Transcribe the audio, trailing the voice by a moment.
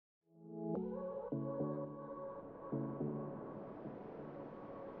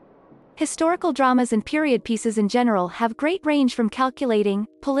Historical dramas and period pieces in general have great range from calculating,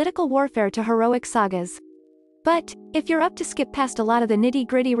 political warfare to heroic sagas. But, if you're up to skip past a lot of the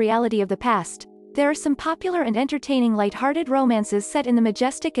nitty-gritty reality of the past, there are some popular and entertaining light-hearted romances set in the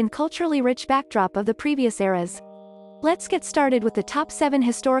majestic and culturally rich backdrop of the previous eras. Let's get started with the top 7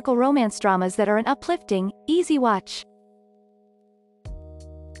 historical romance dramas that are an uplifting, easy watch.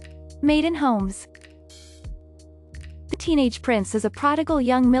 Maiden Homes. The teenage prince is a prodigal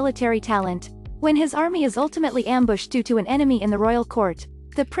young military talent. When his army is ultimately ambushed due to an enemy in the royal court,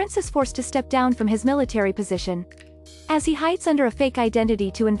 the prince is forced to step down from his military position. As he hides under a fake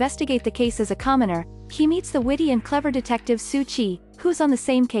identity to investigate the case as a commoner, he meets the witty and clever detective Su Chi, who's on the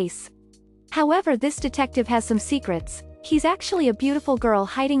same case. However, this detective has some secrets. He's actually a beautiful girl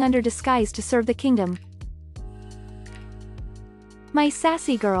hiding under disguise to serve the kingdom. My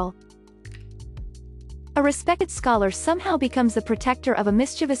Sassy Girl. A respected scholar somehow becomes the protector of a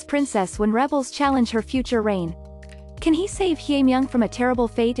mischievous princess when rebels challenge her future reign. Can he save Hyemyoung from a terrible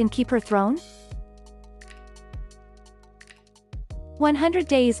fate and keep her throne? 100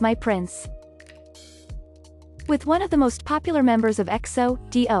 Days My Prince. With one of the most popular members of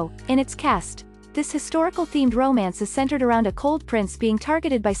EXO-D.O. in its cast, this historical-themed romance is centered around a cold prince being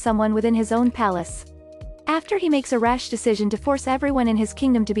targeted by someone within his own palace. After he makes a rash decision to force everyone in his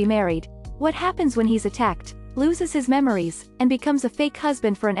kingdom to be married, what happens when he's attacked, loses his memories, and becomes a fake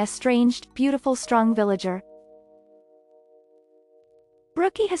husband for an estranged, beautiful strong villager.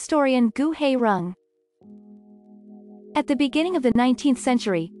 Rookie historian Gu Hae-rung. At the beginning of the 19th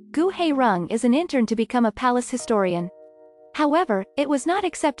century, Gu Hae-rung is an intern to become a palace historian. However, it was not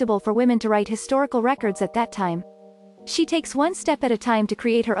acceptable for women to write historical records at that time. She takes one step at a time to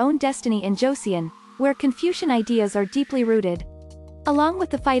create her own destiny in Joseon, where Confucian ideas are deeply rooted. Along with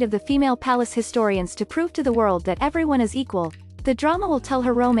the fight of the female palace historians to prove to the world that everyone is equal, the drama will tell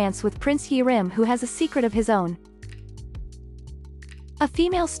her romance with Prince Yerim, who has a secret of his own. A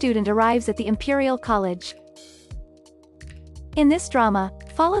female student arrives at the Imperial College. In this drama,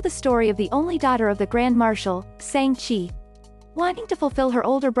 follow the story of the only daughter of the Grand Marshal, Sang-chi. Wanting to fulfill her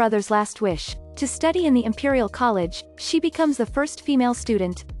older brother's last wish, to study in the Imperial College, she becomes the first female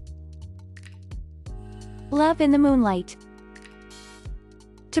student. Love in the Moonlight.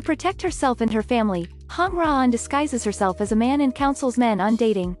 To protect herself and her family, Hong Ra-on disguises herself as a man and counsels men on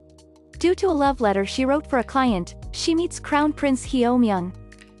dating. Due to a love letter she wrote for a client, she meets Crown Prince Hyemyoung.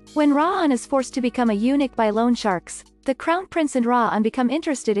 When Ra-on is forced to become a eunuch by loan sharks, the Crown Prince and Ra-on become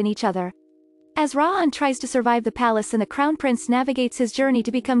interested in each other. As Ra-on tries to survive the palace and the Crown Prince navigates his journey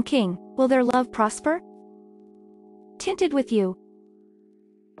to become king, will their love prosper? Tinted with You.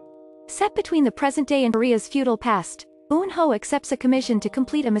 Set between the present day and Korea's feudal past, Eun-ho accepts a commission to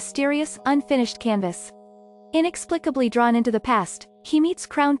complete a mysterious, unfinished canvas. Inexplicably drawn into the past, he meets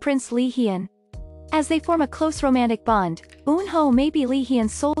Crown Prince Lee Hyun. As they form a close romantic bond, Eun-ho may be Lee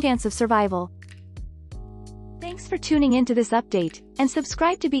Hyun's sole chance of survival. Thanks for tuning into this update, and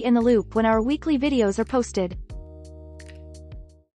subscribe to be in the loop when our weekly videos are posted.